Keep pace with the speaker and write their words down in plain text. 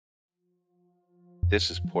This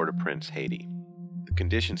is Port-au-Prince, Haiti. The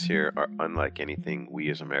conditions here are unlike anything we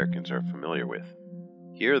as Americans are familiar with.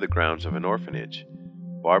 Here are the grounds of an orphanage,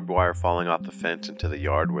 barbed wire falling off the fence into the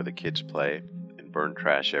yard where the kids play, and burned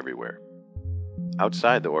trash everywhere.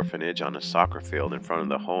 Outside the orphanage, on a soccer field in front of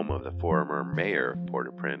the home of the former mayor of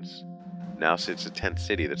Port-au-Prince, now sits a tent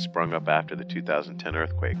city that sprung up after the 2010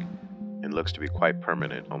 earthquake and looks to be quite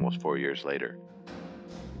permanent almost 4 years later.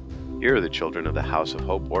 Here are the children of the House of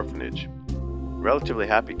Hope orphanage. Relatively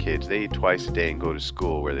happy kids, they eat twice a day and go to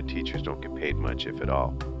school where the teachers don't get paid much, if at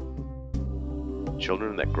all.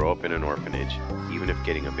 Children that grow up in an orphanage, even if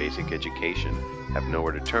getting a basic education, have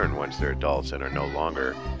nowhere to turn once they're adults and are no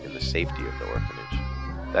longer in the safety of the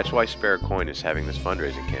orphanage. That's why Spare a Coin is having this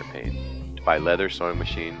fundraising campaign, to buy leather sewing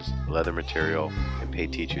machines, leather material, and pay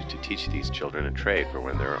teachers to teach these children a trade for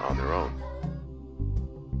when they're on their own.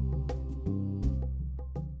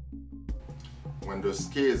 When those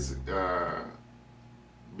kids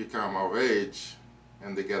become of age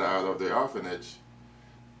and they get out of the orphanage,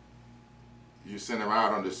 you send them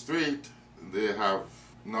out on the street, they have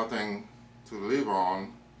nothing to live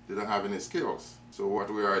on, they don't have any skills. So what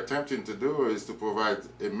we are attempting to do is to provide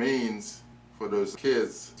a means for those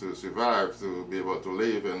kids to survive, to be able to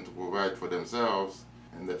live and to provide for themselves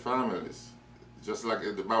and their families. Just like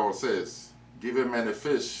the Bible says, give a man a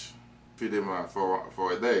fish, feed him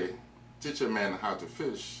for a day. Teach a man how to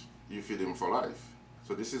fish, you feed him for life.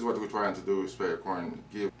 So this is what we're trying to do with Spare a Coin,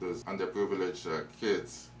 give those underprivileged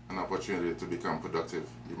kids an opportunity to become productive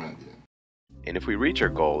human beings. And if we reach our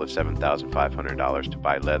goal of $7,500 to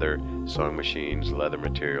buy leather, sewing machines, leather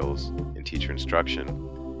materials, and teacher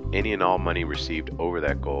instruction, any and all money received over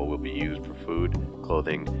that goal will be used for food,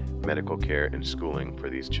 clothing, medical care, and schooling for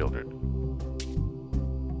these children.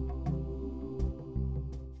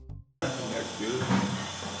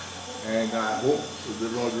 And I hope that the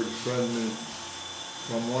Lord will send me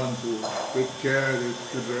someone to take care of the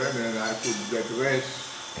children and I could get rest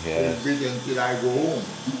until I go home.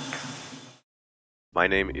 My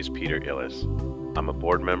name is Peter Illis. I'm a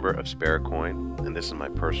board member of Spare a Coin, and this is my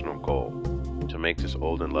personal goal, to make this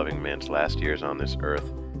old and loving man's last years on this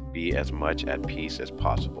earth be as much at peace as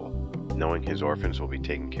possible, knowing his orphans will be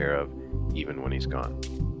taken care of even when he's gone.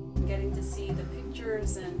 Getting to see the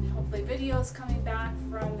pictures and hopefully videos coming back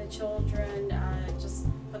from the children just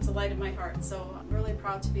puts a light in my heart. So I'm really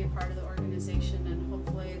proud to be a part of the organization, and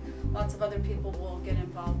hopefully lots of other people will get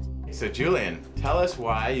involved. So Julian, tell us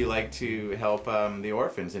why you like to help the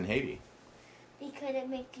orphans in Haiti. Because it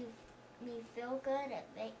makes me feel good,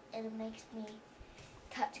 it makes me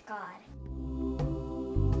touch God.